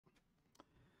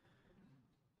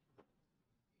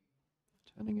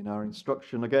Turning in our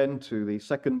instruction again to the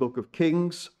second book of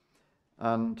Kings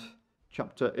and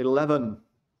chapter 11. I'm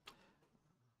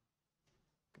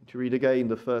going to read again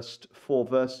the first 4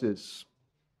 verses.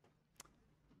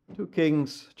 2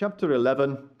 Kings chapter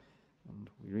 11, and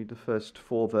we read the first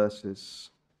 4 verses.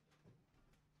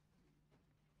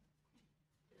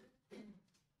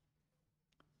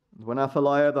 And when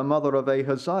Athaliah, the mother of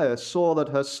Ahaziah, saw that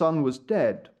her son was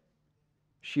dead,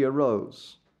 she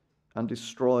arose and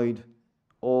destroyed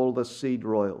all the seed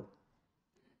royal.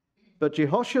 But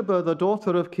Jehosheba, the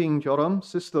daughter of King Joram,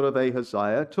 sister of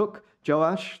Ahaziah, took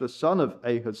Joash, the son of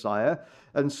Ahaziah,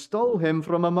 and stole him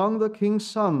from among the king's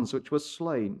sons which were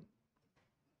slain.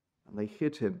 And they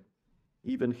hid him,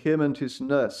 even him and his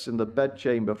nurse, in the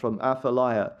bedchamber from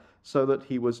Athaliah, so that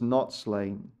he was not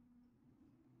slain.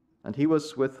 And he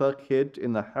was with her hid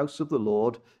in the house of the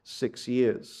Lord 6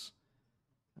 years.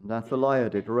 And Athaliah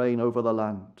did reign over the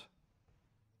land.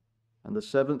 And the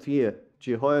 7th year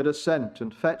Jehoiada sent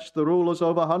and fetched the rulers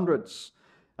over hundreds,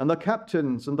 and the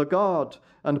captains and the guard,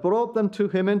 and brought them to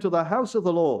him into the house of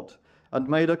the Lord, and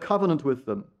made a covenant with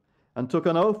them, and took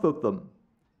an oath of them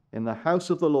in the house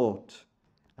of the Lord,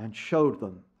 and showed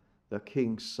them the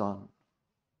king's son.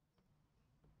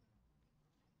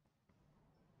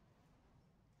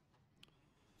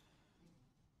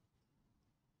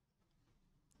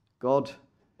 God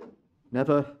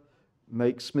never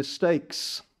makes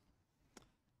mistakes.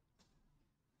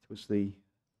 It was the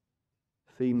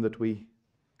theme that we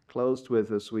closed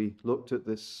with as we looked at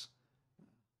this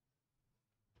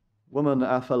woman,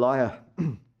 Athaliah.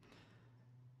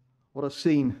 What a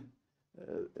scene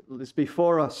is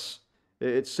before us.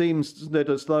 It seems, doesn't it,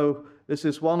 as though this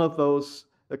is one of those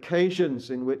occasions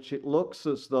in which it looks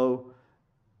as though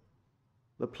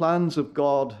the plans of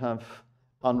God have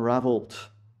unraveled.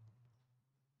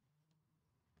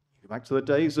 You go back to the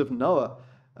days of Noah,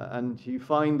 and you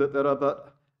find that there are but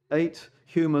 8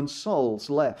 human souls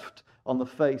left on the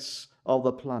face of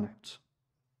the planet.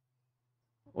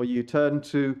 Or you turn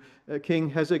to King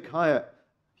Hezekiah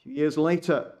a few years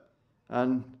later,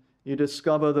 and you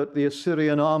discover that the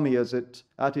Assyrian army is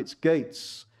at its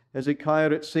gates.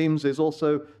 Hezekiah, it seems, is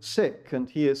also sick, and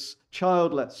he is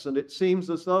childless, and it seems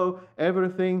as though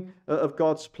everything of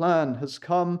God's plan has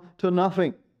come to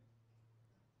nothing.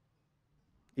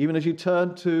 Even as you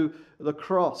turn to the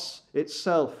cross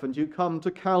itself and you come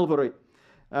to Calvary,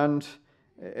 and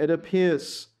it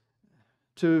appears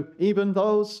to even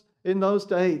those in those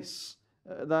days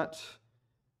that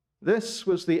this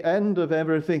was the end of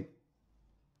everything. It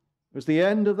was the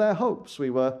end of their hopes. We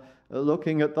were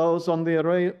looking at those on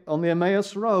the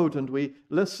Emmaus Road, and we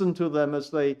listened to them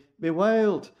as they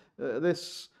bewailed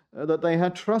that they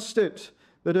had trusted,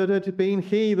 that it had been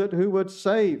He who would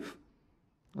save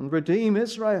and redeem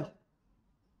Israel.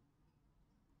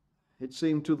 It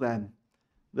seemed to them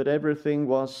that everything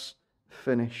was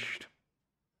finished.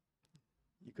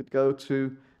 You could go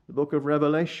to the book of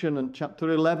Revelation and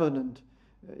chapter 11, and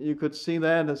you could see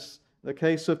there the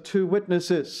case of 2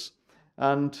 witnesses.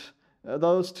 And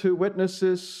those 2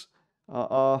 witnesses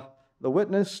are the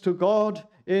witness to God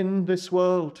in this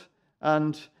world,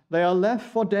 and they are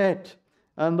left for dead.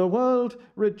 And the world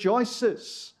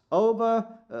rejoices over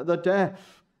the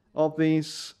death of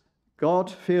these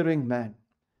God-fearing men.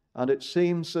 And it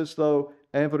seems as though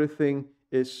everything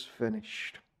is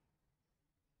finished.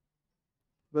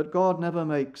 But God never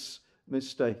makes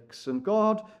mistakes, and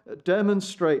God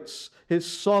demonstrates His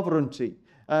sovereignty,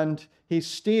 and He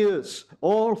steers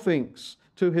all things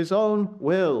to His own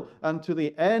will and to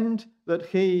the end that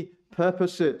He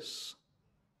purposes.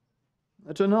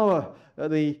 To Noah,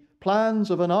 the plans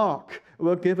of an ark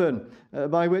were given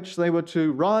by which they were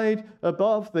to ride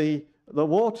above the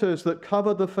waters that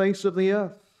covered the face of the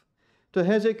earth. To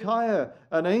Hezekiah,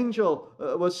 an angel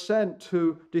was sent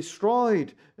who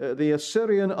destroyed the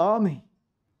Assyrian army.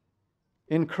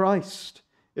 In Christ,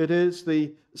 it is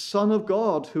the Son of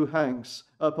God who hangs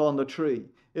upon the tree.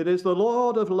 It is the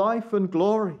Lord of life and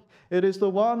glory. It is the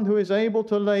one who is able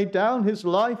to lay down his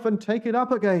life and take it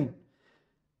up again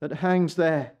that hangs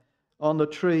there on the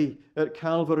tree at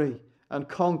Calvary and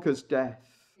conquers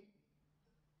death.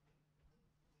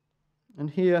 And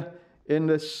here in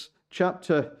this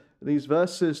chapter, these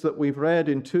verses that we've read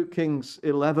in 2 Kings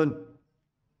 11,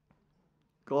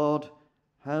 God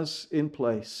has in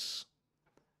place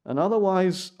an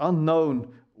otherwise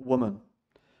unknown woman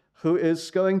who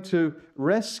is going to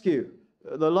rescue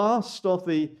the last of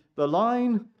the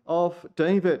line of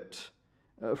David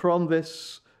from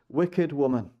this wicked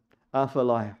woman,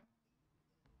 Athaliah.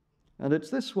 And it's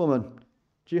this woman,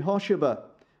 Jehosheba,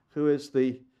 who is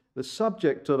the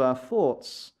subject of our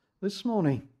thoughts this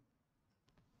morning.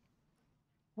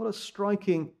 What a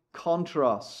striking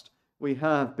contrast we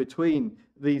have between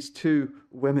these two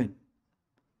women.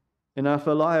 In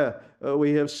Athaliah,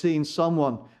 we have seen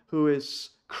someone who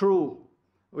is cruel.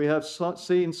 We have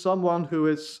seen someone who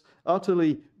is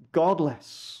utterly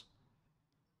godless.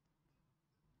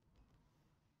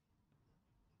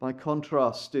 By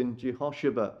contrast, in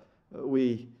Jehosheba,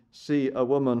 we see a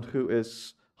woman who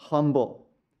is humble.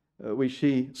 We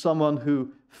see someone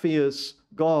who fears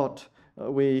God.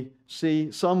 We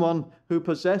see someone who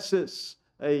possesses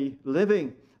a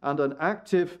living and an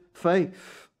active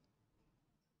faith.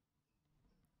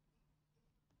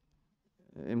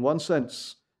 In one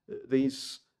sense,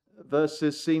 these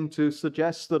verses seem to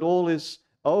suggest that all is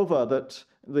over, that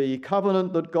the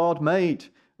covenant that God made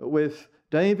with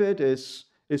David is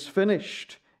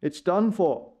finished, it's done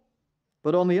for.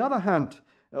 But on the other hand,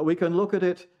 we can look at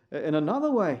it in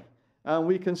another way, and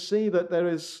we can see that there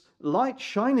is light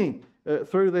shining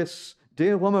through this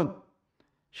dear woman.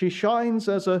 She shines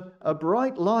as a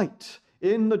bright light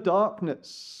in the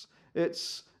darkness.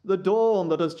 It's the dawn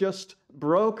that has just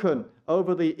broken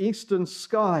over the eastern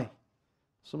sky.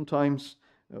 Sometimes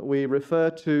we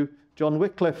refer to John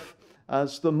Wycliffe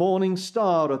as the morning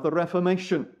star of the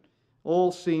Reformation,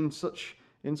 all seen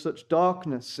in such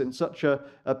darkness, in such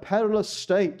a perilous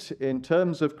state in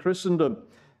terms of Christendom,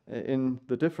 in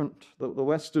the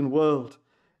Western world.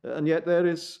 And yet there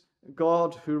is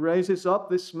God who raises up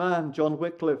this man, John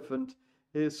Wycliffe, and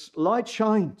his light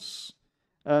shines.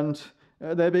 And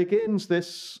there begins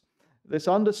this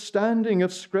understanding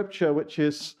of Scripture, which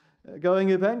is going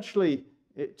eventually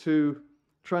to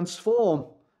transform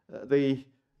the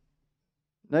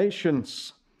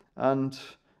nations and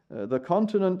the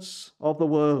continents of the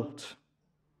world.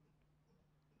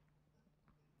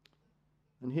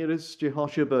 And here is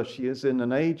Jehosheba. She is in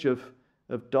an age of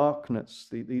darkness.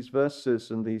 These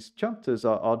verses and these chapters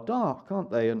are dark,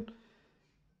 aren't they? And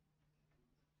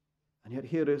yet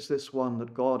here is this one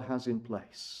that God has in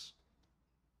place.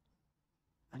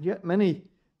 And yet many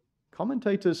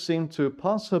commentators seem to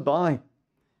pass her by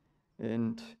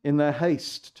and in their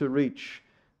haste to reach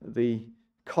the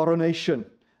coronation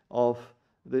of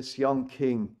this young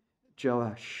king,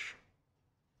 Joash.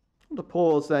 I want to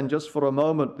pause then just for a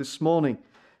moment this morning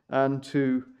and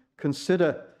to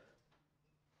consider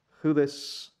who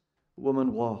this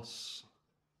woman was.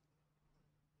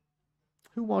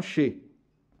 Who was she?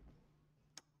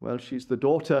 Well, she's the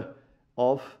daughter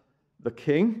of the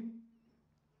king,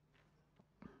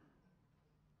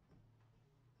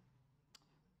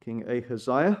 King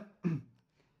Ahaziah.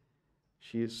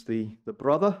 She is the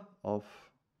brother of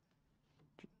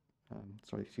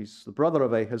she's the brother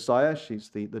of Ahaziah. She's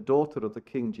the daughter of the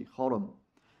king Jehoram,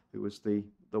 who was the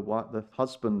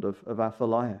husband of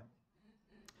Athaliah.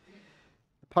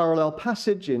 A parallel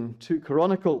passage in 2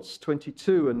 Chronicles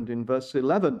 22 and in verse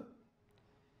 11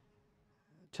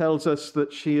 tells us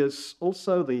that she is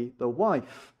also the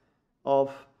wife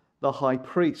of the high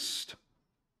priest.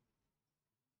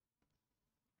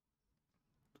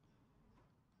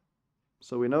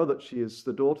 So we know that she is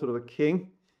the daughter of a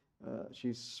king.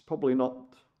 She's probably not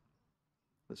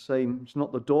the same. She's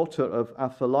not the daughter of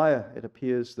Athaliah. It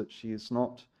appears that she is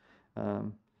not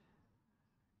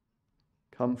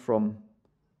come from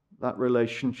that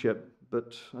relationship,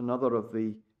 but another of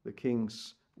the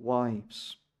king's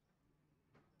wives.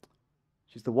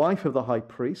 She's the wife of the high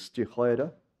priest,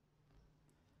 Jehoiada.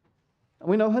 And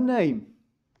we know her name,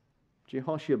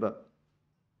 Jehosheba.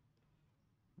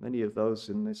 Many of those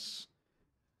in these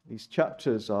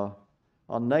chapters are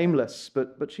nameless,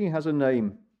 but she has a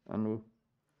name. And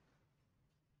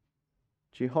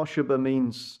Jehosheba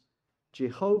means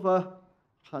Jehovah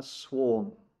has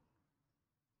sworn.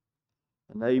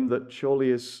 A name that surely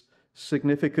is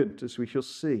significant, as we shall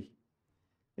see.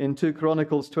 In 2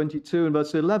 Chronicles 22 and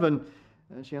verse 11,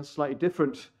 she has a slightly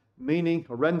different meaning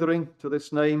or rendering to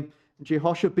this name,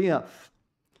 Jehoshabeath,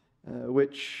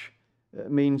 which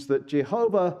means that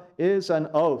Jehovah is an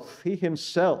oath. He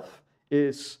himself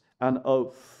is an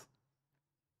oath.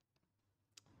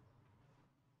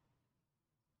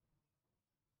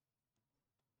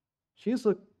 She is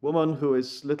a woman who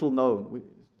is little known.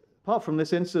 Apart from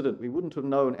this incident, we wouldn't have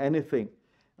known anything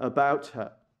about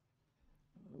her.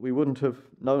 We wouldn't have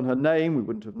known her name. We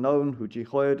wouldn't have known who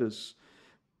Jehoiada's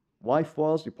wife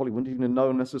was. We probably wouldn't even have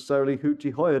known necessarily who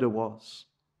Jehoiada was.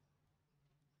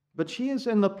 But she is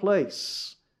in the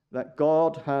place that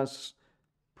God has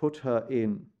put her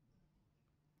in.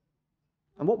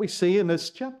 And what we see in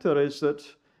this chapter is that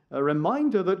a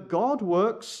reminder that God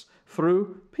works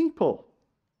through people.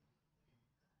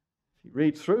 If you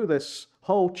read through this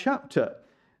whole chapter,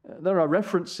 there are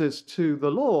references to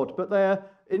the Lord, but they're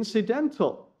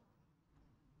incidental.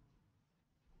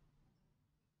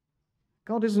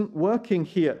 God isn't working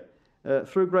here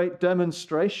through great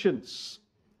demonstrations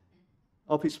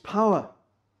of his power.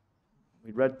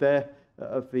 We read there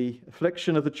of the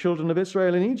affliction of the children of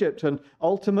Israel in Egypt, and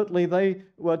ultimately they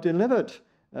were delivered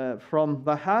from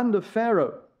the hand of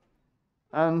Pharaoh.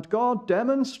 And God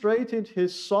demonstrated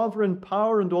his sovereign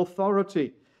power and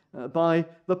authority by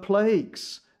the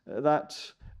plagues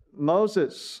that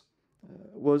Moses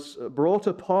was brought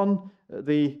upon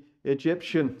the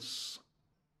Egyptians.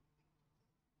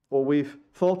 Or we've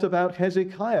thought about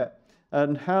Hezekiah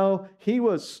and how he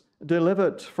was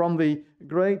delivered from the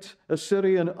great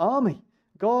Assyrian army.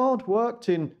 God worked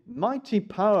in mighty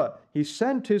power. He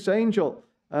sent his angel,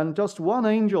 and just one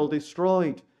angel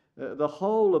destroyed the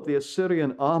whole of the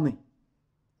Assyrian army.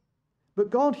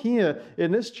 But God here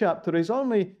in this chapter is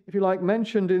only, if you like,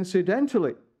 mentioned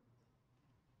incidentally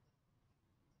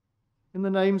in the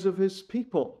names of his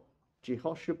people.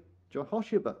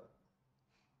 Jehoshaphat.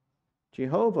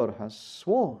 Jehovah has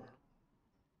sworn.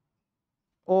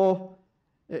 Or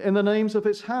in the names of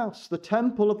his house, the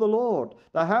temple of the Lord,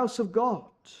 the house of God.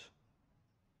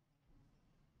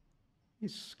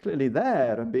 He's clearly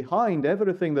there and behind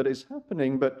everything that is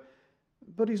happening, but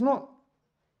he's not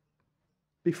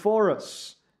before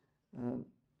us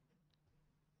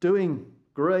doing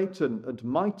great and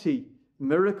mighty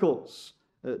miracles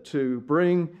to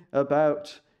bring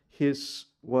about his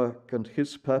work and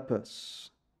his purpose.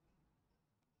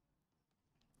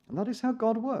 And that is how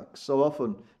God works so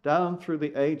often down through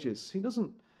the ages. He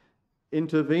doesn't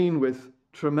intervene with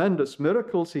tremendous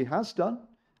miracles. He has done,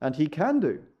 and he can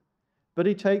do. But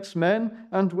he takes men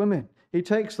and women. He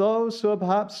takes those who are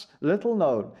perhaps little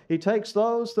known. He takes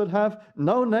those that have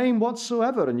no name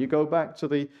whatsoever. And you go back to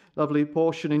the lovely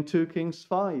portion in 2 Kings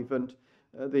 5 and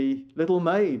the little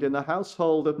maid in the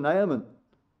household of Naaman.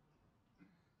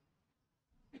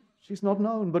 She's not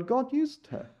known, but God used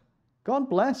her. God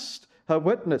blessed her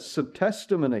witness and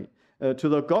testimony to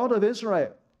the God of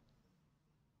Israel.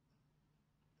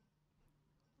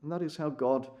 And that is how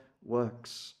God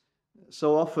works.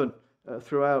 So often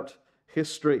throughout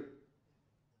history,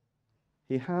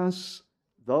 he has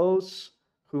those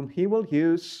whom he will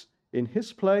use in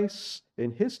his place,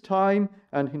 in his time,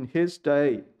 and in his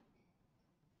day.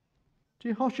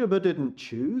 Jehoshaphat didn't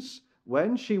choose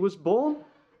when she was born.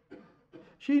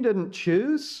 She didn't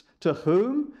choose to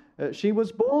whom she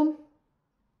was born.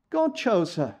 God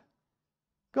chose her.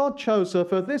 God chose her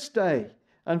for this day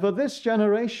and for this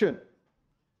generation.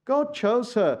 God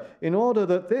chose her in order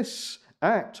that this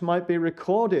act might be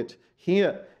recorded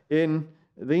here in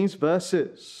these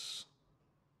verses.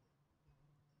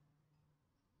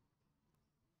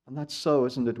 And that's so,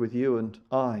 isn't it, with you and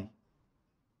I?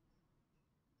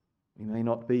 We may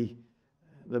not be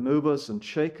the movers and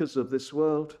shakers of this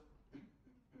world.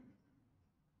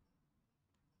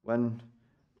 When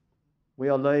we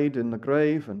are laid in the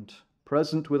grave and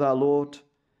present with our Lord,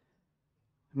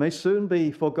 may soon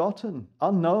be forgotten,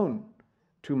 unknown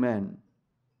to men.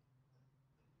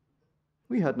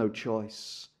 We had no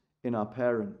choice in our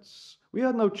parents. We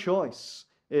had no choice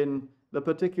in the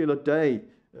particular day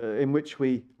in which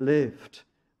we lived.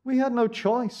 We had no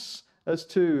choice as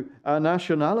to our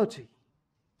nationality.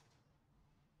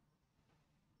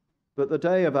 But the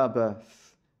day of our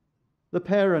birth, the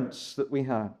parents that we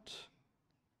had,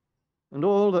 and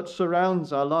all that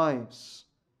surrounds our lives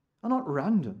are not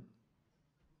random.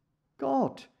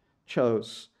 God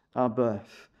chose our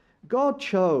birth. God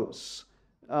chose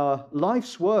our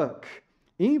life's work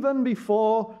even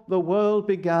before the world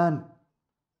began.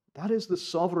 That is the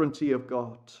sovereignty of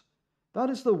God. That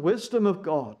is the wisdom of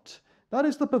God. That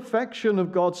is the perfection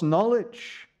of God's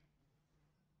knowledge.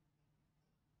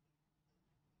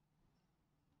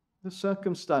 The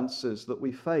circumstances that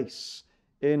we face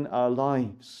in our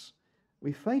lives,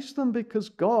 we face them because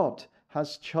God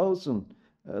has chosen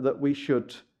that we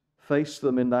should face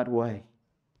them in that way.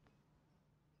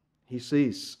 He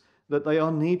sees that they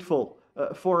are needful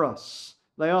for us.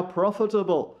 They are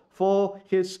profitable for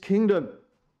his kingdom.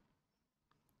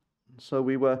 So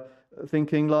we were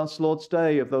thinking last Lord's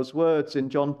Day of those words in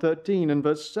John 13 and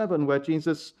verse 7, where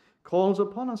Jesus calls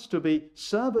upon us to be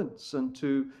servants and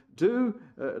to do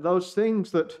those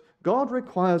things that God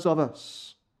requires of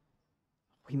us.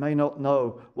 We may not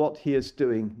know what he is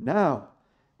doing now,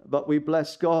 but we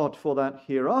bless God for that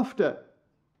hereafter,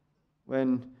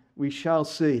 when we shall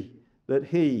see that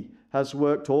he has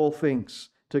worked all things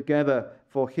together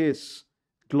for his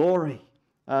glory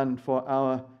and for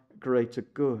our greater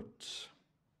good.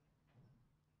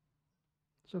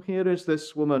 So here is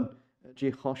this woman,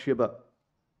 Jehoshaphat.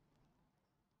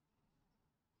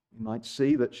 We might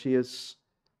see that she is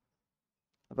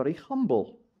a very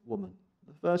humble woman.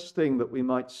 The first thing that we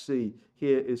might see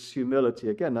here is humility.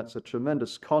 Again, that's a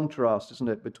tremendous contrast, isn't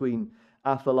it, between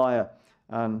Athaliah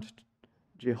and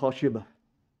Jehosheba.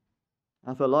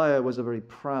 Athaliah was a very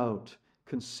proud,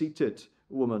 conceited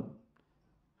woman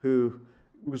who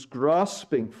was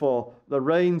grasping for the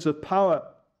reins of power.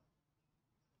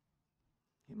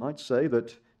 You might say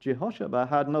that Jehosheba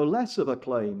had no less of a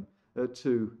claim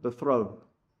to the throne.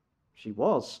 She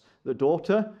was the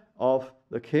daughter of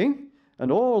the king,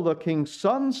 and all the king's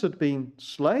sons had been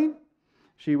slain.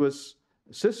 She was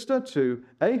sister to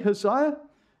Ahaziah.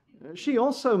 She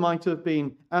also might have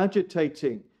been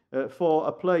agitating for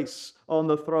a place on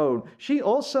the throne. She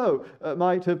also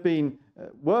might have been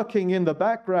working in the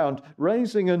background,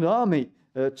 raising an army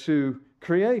to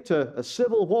create a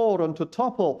civil war and to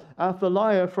topple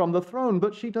Athaliah from the throne,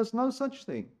 but she does no such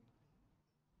thing.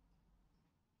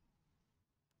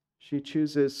 She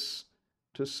chooses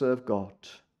to serve God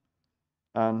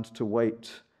and to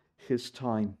wait his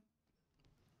time.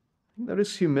 There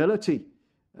is humility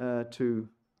to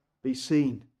be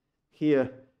seen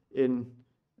here in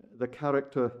the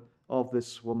character of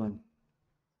this woman.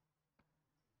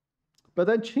 But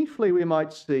then chiefly we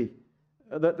might see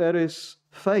that there is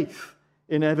faith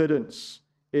in evidence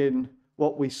in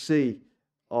what we see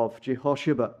of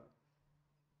Jehosheba.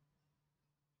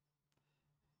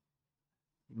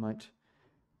 You might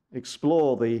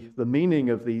explore the meaning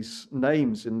of these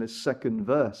names in this second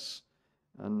verse.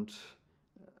 And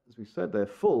as we said, they're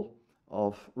full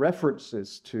of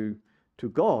references to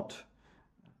God.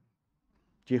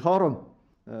 Jehoram,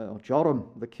 or Joram,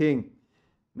 the king,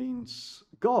 means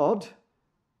God,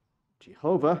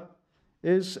 Jehovah,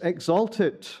 is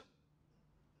exalted.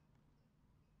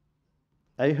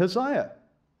 Ahaziah,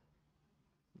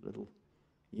 little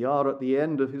yar at the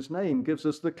end of his name, gives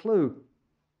us the clue.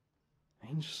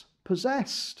 Means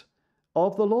possessed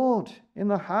of the Lord, in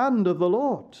the hand of the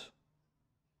Lord.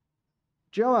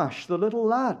 Joash, the little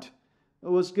lad,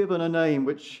 was given a name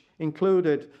which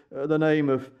included the name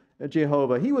of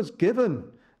Jehovah. He was given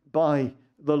by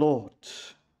the Lord.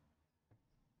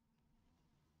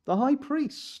 The high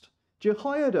priest,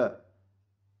 Jehoiada,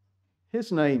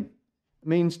 his name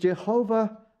means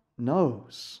Jehovah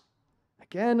knows.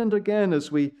 Again and again,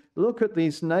 as we look at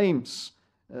these names,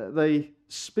 they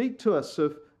speak to us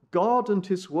of God and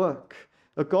his work,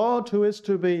 a God who is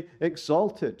to be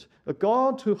exalted, a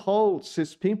God who holds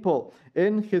his people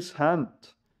in his hand,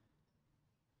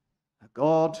 a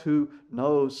God who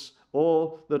knows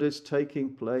all that is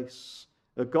taking place,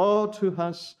 a God who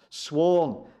has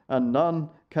sworn and none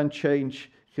can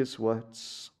change his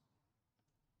words.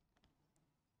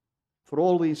 For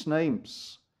all these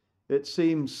names, it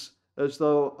seems as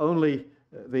though only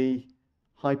the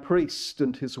high priest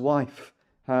and his wife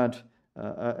had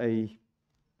a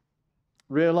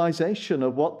realization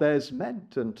of what theirs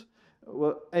meant and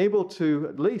were able to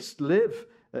at least live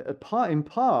in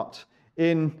part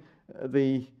in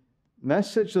the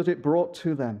message that it brought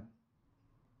to them.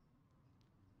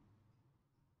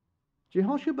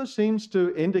 Jehosheba seems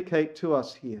to indicate to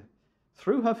us here,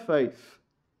 through her faith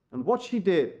and what she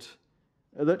did,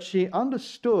 that she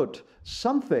understood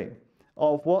something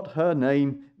of what her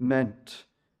name meant.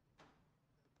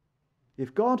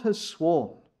 If God has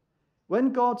sworn,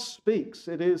 when God speaks,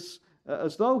 it is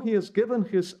as though he has given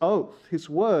his oath, his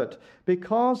word,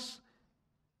 because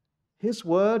his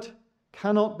word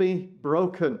cannot be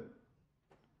broken.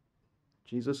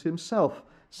 Jesus himself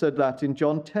said that in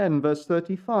John 10, verse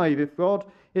 35.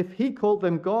 If he called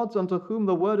them gods unto whom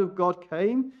the word of God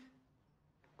came,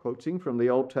 quoting from the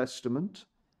Old Testament,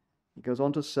 he goes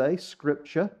on to say,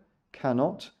 Scripture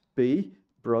cannot be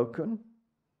broken.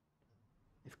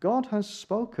 If God has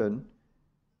spoken,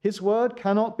 his word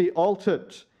cannot be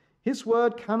altered. His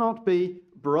word cannot be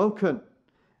broken.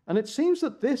 And it seems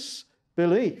that this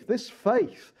belief, this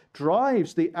faith,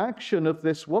 drives the action of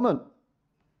this woman.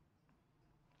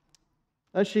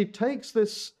 As she takes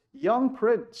this young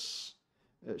prince,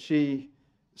 she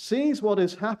sees what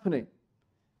is happening.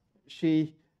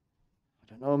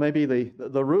 Maybe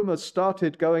the rumors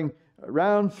started going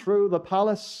around through the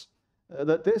palace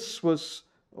that this was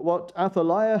what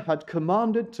Athaliah had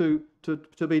commanded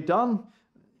to be done.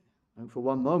 And for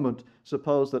one moment,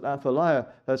 suppose that Athaliah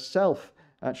herself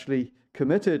actually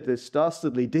committed this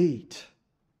dastardly deed.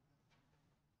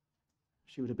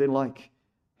 She would have been like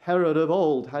Herod of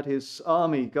old, had his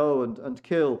army go and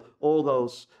kill all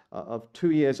those of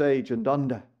 2 years' age and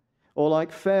under. Or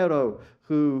like Pharaoh,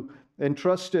 who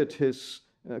entrusted his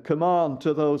command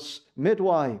to those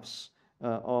midwives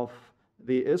of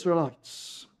the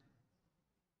Israelites.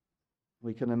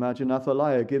 We can imagine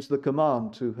Athaliah gives the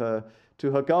command to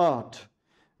her guard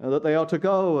that they are to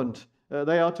go and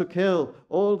they are to kill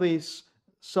all these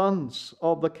sons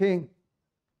of the king.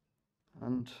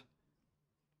 And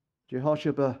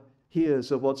Jehoshaphat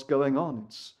hears of what's going on.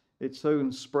 It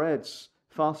soon spreads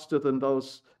faster than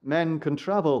those men can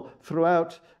travel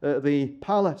throughout the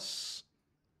palace.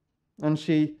 And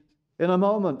she, in a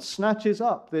moment, snatches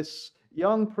up this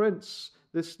young prince,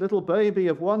 this little baby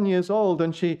of 1 year old,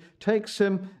 and she takes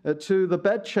him to the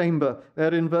bedchamber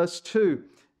there in verse 2.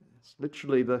 It's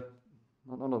literally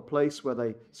not a place where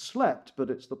they slept, but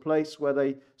it's the place where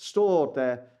they stored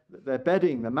their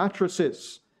bedding, their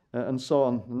mattresses, and so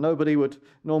on. Nobody would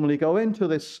normally go into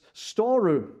this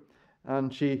storeroom.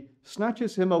 And she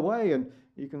snatches him away, and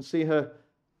you can see her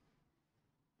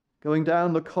going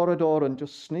down the corridor and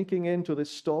just sneaking into this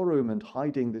storeroom and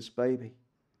hiding this baby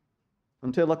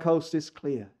until the coast is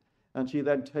clear. And she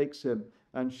then takes him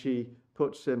and she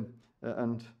puts him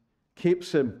and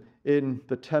keeps him in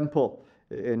the temple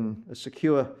in a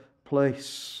secure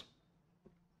place.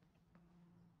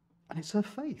 And it's her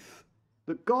faith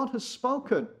that God has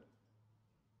spoken,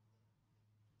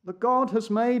 that God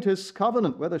has made his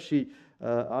covenant. Whether she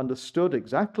understood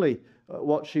exactly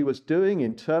what she was doing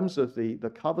in terms of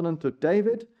the covenant of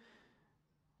David,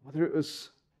 whether it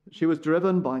was she was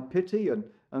driven by pity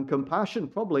and compassion,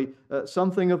 probably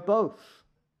something of both.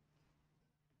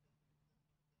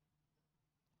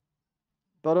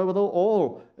 But over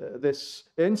all this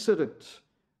incident,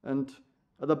 and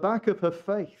at the back of her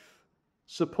faith,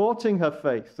 supporting her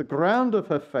faith, the ground of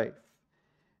her faith,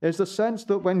 is the sense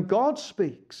that when God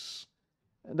speaks,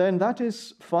 then that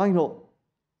is final.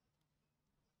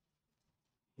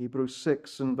 Hebrews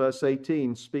 6 and verse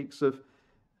 18 speaks of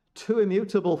two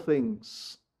immutable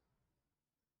things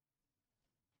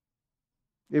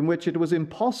in which it was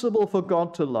impossible for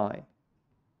God to lie,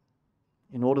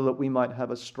 in order that we might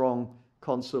have a strong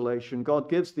consolation. God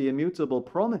gives the immutable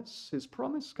promise. His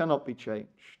promise cannot be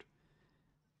changed.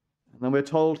 And then we're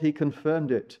told he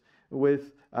confirmed it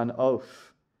with an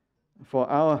oath for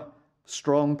our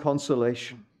strong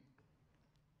consolation.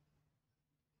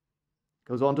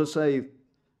 Goes on to say,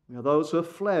 we are those who have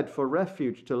fled for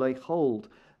refuge to lay hold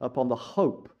upon the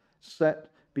hope set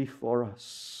before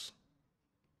us.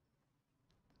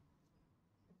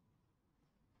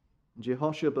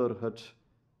 Jehoshaphat had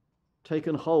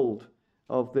taken hold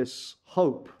of this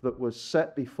hope that was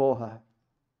set before her,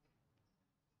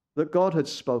 that God had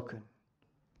spoken,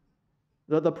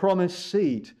 that the promised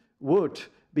seed would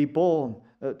be born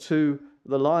to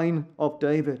the line of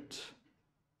David.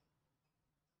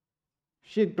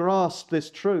 She had grasped this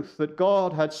truth that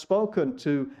God had spoken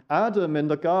to Adam in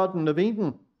the Garden of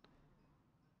Eden,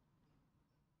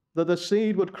 that the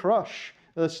seed would crush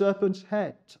the serpent's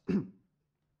head.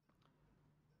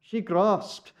 She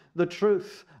grasped the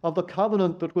truth of the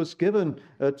covenant that was given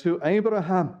to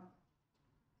Abraham,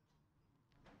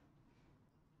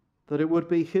 that it would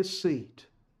be his seed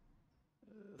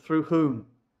through whom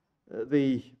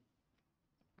the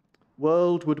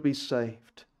world would be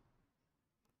saved.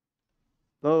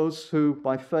 Those who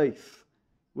by faith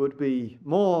would be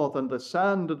more than the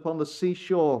sand upon the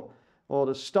seashore or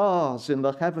the stars in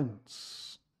the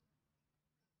heavens.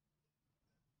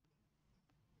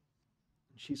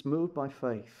 She's moved by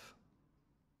faith.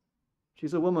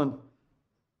 She's a woman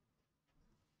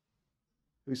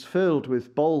who's filled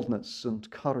with boldness and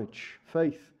courage.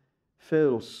 Faith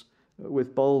fills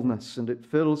with boldness and it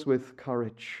fills with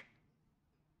courage.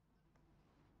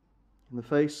 In the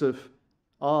face of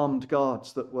armed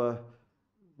guards that were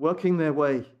working their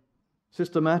way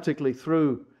systematically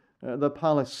through the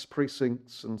palace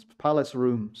precincts and palace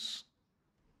rooms,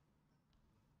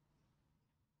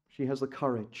 she has the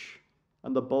courage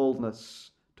and the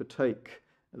boldness to take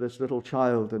this little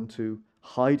child and to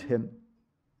hide him.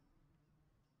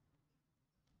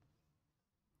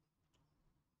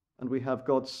 And we have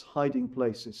God's hiding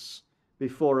places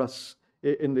before us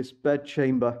in this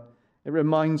bedchamber. It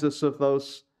reminds us of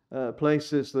those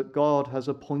places that God has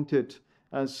appointed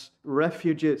as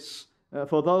refuges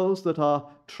for those that are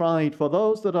tried, for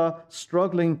those that are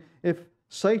struggling. If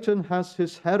Satan has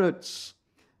his Herods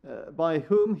by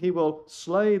whom he will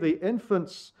slay the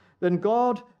infants, then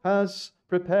God has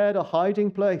prepared a hiding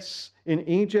place in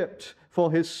Egypt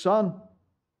for his son.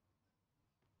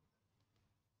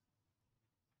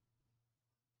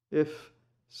 If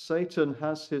Satan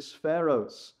has his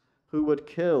pharaohs who would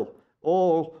kill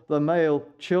all the male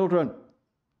children,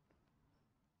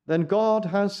 then God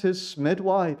has his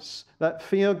midwives that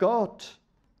fear God,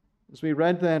 as we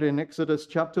read there in Exodus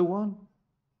chapter 1.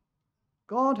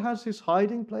 God has his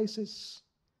hiding places,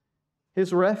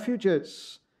 his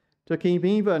refuges, to keep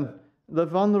even the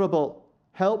vulnerable,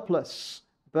 helpless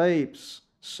babes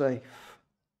safe.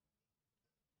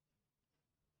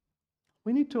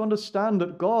 We need to understand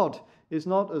that God is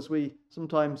not, as we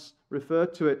sometimes refer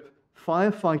to it,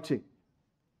 firefighting.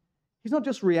 He's not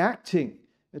just reacting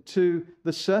to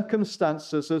the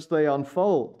circumstances as they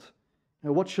unfold.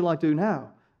 What shall I do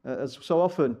now? As so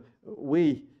often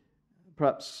we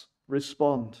perhaps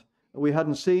respond. We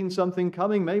hadn't seen something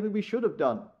coming, maybe we should have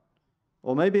done.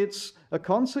 Or maybe it's a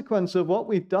consequence of what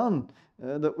we've done,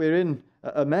 that we're in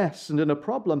a mess and in a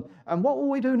problem. And what will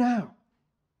we do now?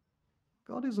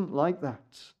 God isn't like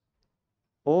that.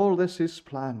 All this is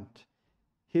planned.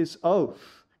 His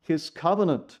oath, his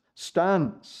covenant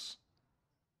stands.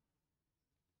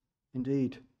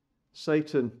 Indeed,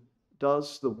 Satan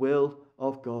does the will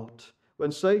of God.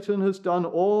 When Satan has done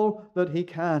all that he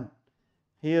can,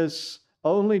 he is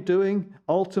only doing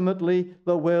ultimately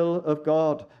the will of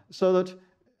God, so that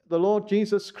the Lord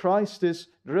Jesus Christ is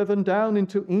driven down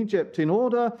into Egypt in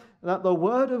order that the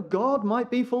word of God might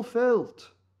be fulfilled.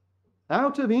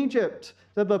 Out of Egypt,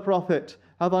 said the prophet,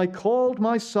 have I called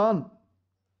my son.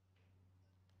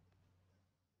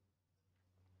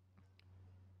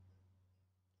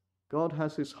 God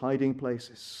has his hiding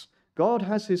places. God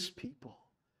has his people.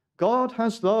 God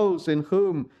has those in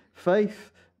whom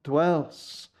faith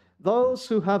dwells. Those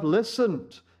who have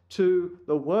listened to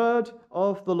the word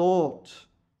of the Lord.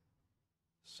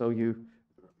 So you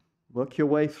work your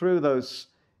way through those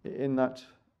in that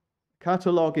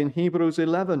catalogue in Hebrews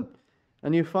 11,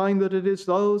 and you find that it is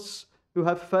those who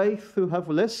have faith, who have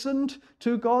listened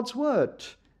to God's word.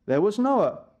 There was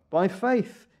Noah, by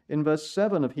faith, in verse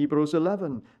 7 of Hebrews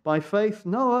 11. By faith,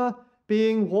 Noah,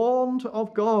 being warned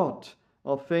of God,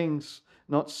 of things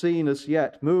not seen as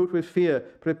yet, moved with fear,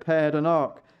 prepared an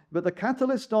ark. But the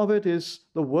catalyst of it is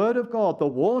the word of God, the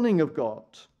warning of God,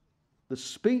 the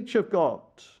speech of God.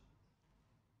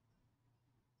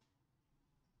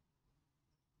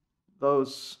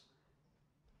 Those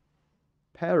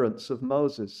parents of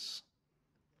Moses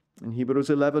in Hebrews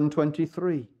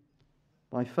 11:23.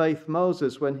 By faith,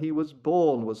 Moses, when he was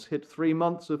born, was hid 3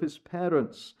 months of his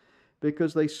parents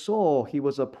because they saw he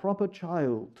was a proper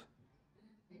child,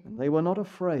 and they were not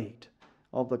afraid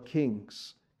of the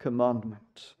king's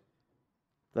commandment.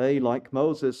 They, like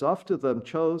Moses after them,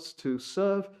 chose to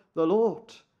serve the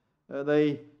Lord.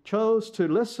 They chose to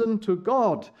listen to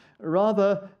God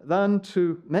rather than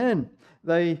to men.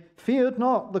 They feared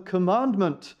not the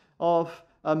commandment of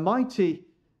a mighty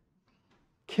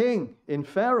king in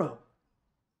Pharaoh,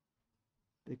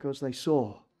 because they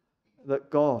saw that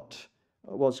God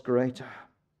was greater,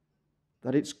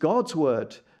 that it's God's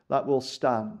word that will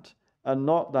stand and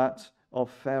not that of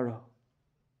Pharaoh.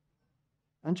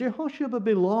 And Jehoshaphat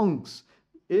belongs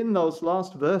in those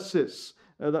last verses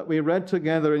that we read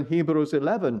together in Hebrews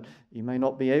 11. You may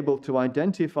not be able to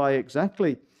identify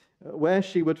exactly where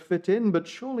she would fit in, but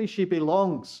surely she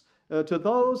belongs to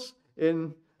those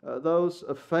in those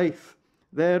of faith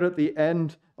there at the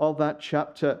end of that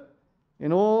chapter.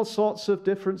 In all sorts of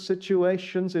different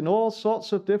situations, in all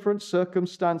sorts of different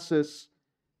circumstances,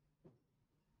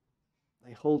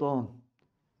 they hold on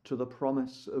to the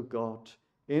promise of God.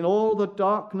 In all the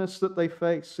darkness that they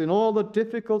face, in all the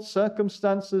difficult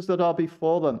circumstances that are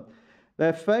before them,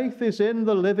 their faith is in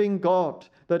the living God,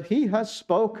 that he has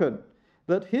spoken,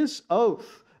 that his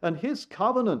oath and his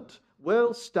covenant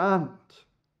will stand.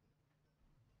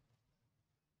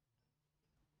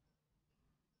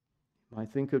 You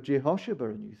might think of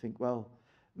Jehoshaphat and you think, well,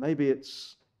 maybe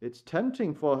it's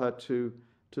tempting for her to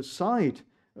side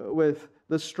with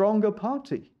the stronger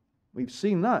party. We've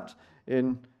seen that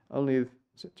in only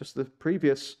just the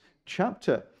previous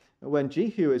chapter when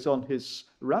Jehu is on his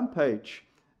rampage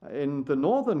in the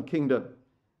northern kingdom,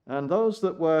 and those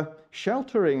that were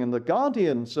sheltering and the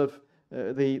guardians of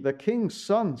the king's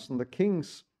sons and the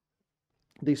king's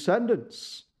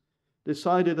descendants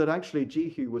decided that actually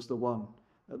Jehu was the one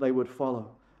that they would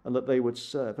follow and that they would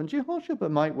serve. And Jehoshaphat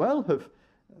might well have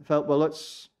felt, well,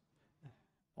 it's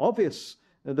obvious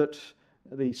that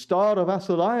the star of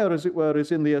Athaliah, as it were,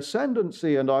 is in the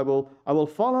ascendancy, and I will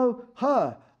follow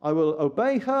her. I will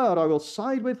obey her. I will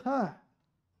side with her.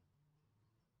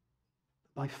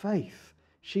 By faith,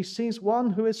 she sees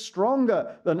one who is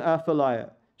stronger than Athaliah.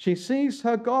 She sees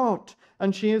her God,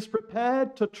 and she is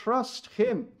prepared to trust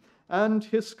him and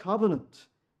his covenant,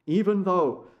 even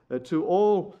though to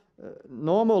all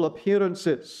normal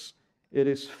appearances it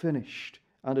is finished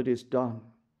and it is done.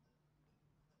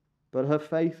 But her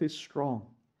faith is strong.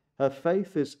 Her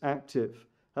faith is active.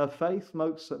 Her faith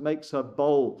makes her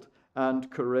bold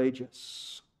and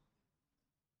courageous.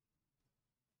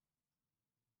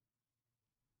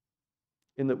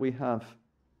 in that we have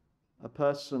a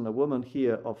person, a woman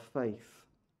here of faith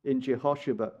in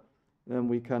Jehoshaphat, then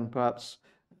we can perhaps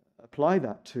apply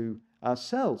that to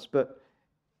ourselves. But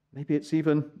maybe it's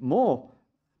even more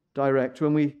direct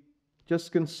when we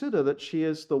just consider that she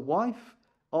is the wife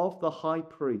of the high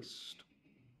priest.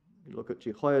 You look at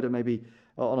Jehoiada maybe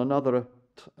on another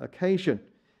occasion,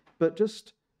 but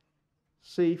just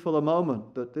see for the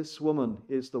moment that this woman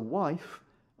is the wife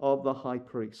of the high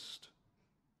priest.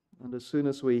 And as soon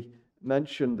as we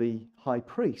mention the high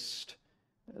priest,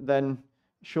 then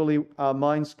surely our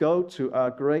minds go to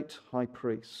our great high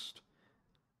priest,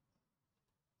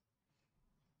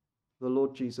 the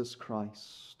Lord Jesus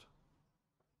Christ.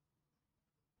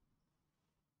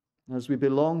 As we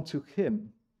belong to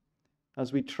him,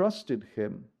 as we trusted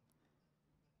him,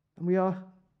 and we are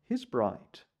his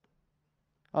bride.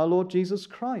 Our Lord Jesus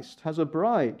Christ has a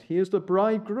bride. He is the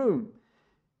bridegroom.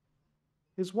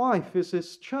 His wife is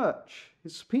his church,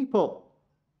 his people.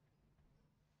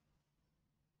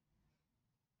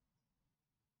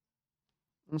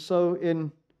 And so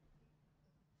in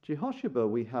Jehoshaphat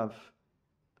we have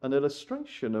an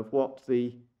illustration of what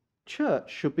the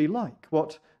church should be like,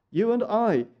 what you and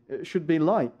I should be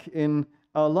like in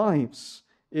our lives,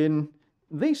 in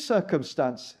these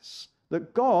circumstances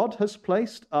that God has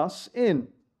placed us in.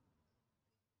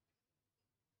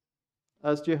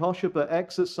 As Jehoshaphat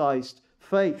exercised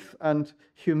faith and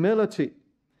humility,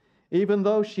 even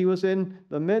though she was in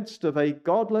the midst of a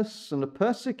godless and a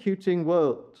persecuting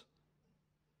world,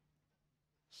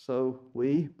 so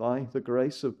we, by the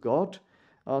grace of God,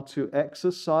 are to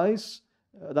exercise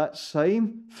that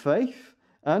same faith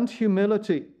and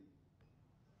humility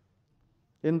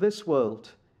in this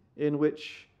world in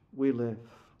which we live.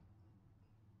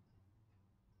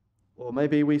 Or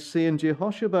maybe we see in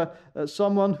Jehoshaphat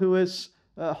someone who is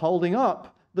holding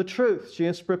up the truth. She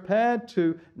is prepared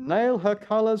to nail her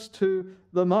colors to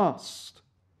the mast.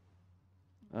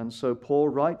 And so Paul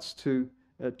writes to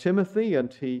Timothy,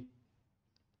 and he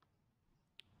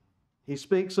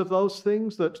speaks of those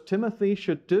things that Timothy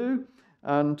should do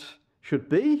and should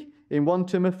be in 1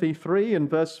 Timothy 3 and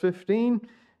verse 15.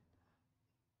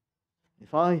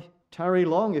 If I tarry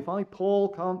long, if I, Paul,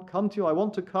 can't come to you, I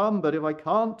want to come, but if I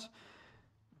can't,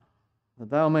 that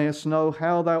thou mayest know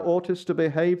how thou oughtest to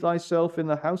behave thyself in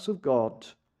the house of God,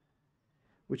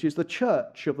 which is the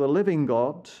church of the living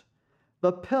God,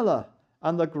 the pillar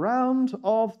and the ground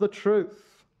of the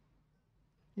truth.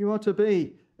 You are to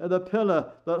be the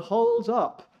pillar that holds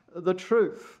up the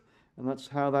truth. And that's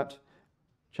how that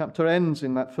chapter ends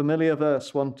in that familiar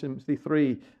verse, 1 Timothy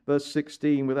 3, verse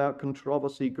 16, without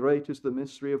controversy, great is the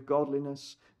mystery of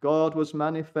godliness. God was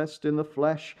manifest in the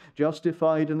flesh,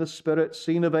 justified in the spirit,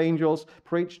 seen of angels,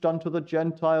 preached unto the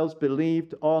Gentiles,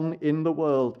 believed on in the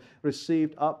world,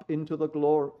 received up into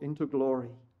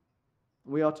glory.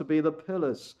 We are to be the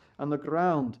pillars and the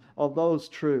ground of those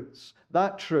truths,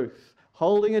 that truth,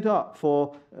 holding it up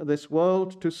for this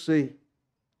world to see,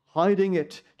 hiding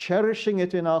it, cherishing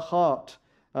it in our heart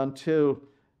until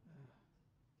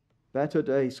better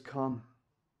days come.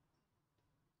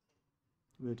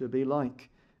 We're to be like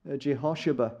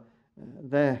Jehoshaphat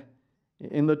there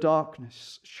in the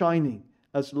darkness, shining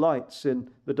as lights in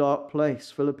the dark place.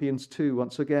 Philippians 2,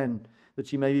 once again,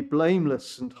 that ye may be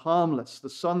blameless and harmless, the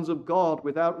sons of God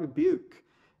without rebuke,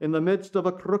 in the midst of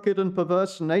a crooked and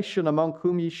perverse nation, among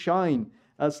whom ye shine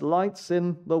as lights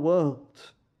in the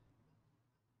world.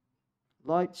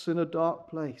 Lights in a dark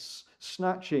place,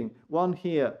 snatching one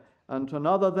here and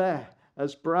another there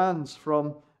as brands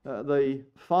from the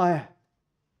fire.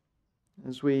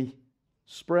 As we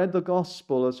spread the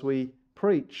gospel, as we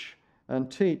preach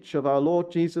and teach of our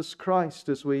Lord Jesus Christ,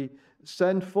 as we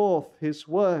send forth his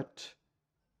word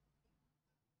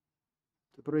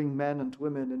to bring men and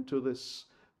women into this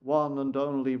one and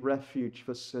only refuge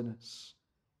for sinners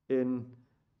in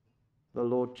the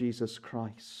Lord Jesus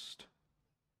Christ.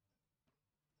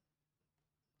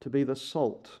 To be the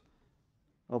salt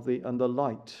of and the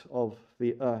light of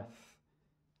the earth,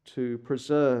 to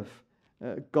preserve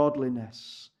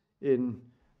godliness in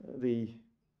the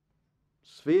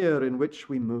sphere in which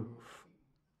we move.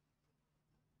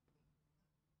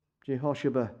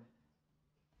 Jehoshaphat,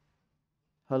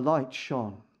 her light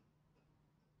shone,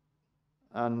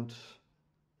 and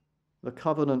the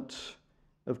covenant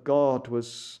of God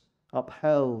was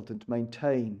upheld and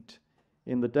maintained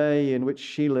in the day in which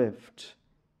she lived.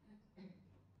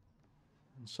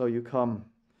 And so you come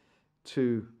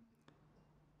to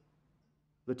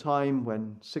the time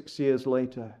when 6 years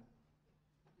later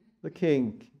the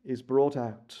king is brought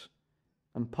out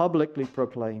and publicly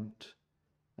proclaimed,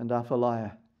 and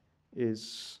Athaliah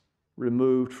is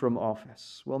removed from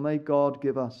office. Well, may God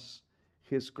give us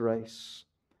his grace.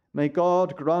 May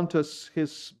God grant us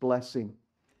his blessing.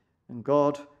 And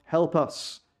God help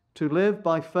us to live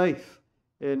by faith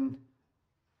in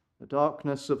the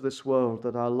darkness of this world,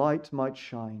 that our light might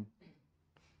shine.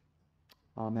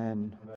 Amen.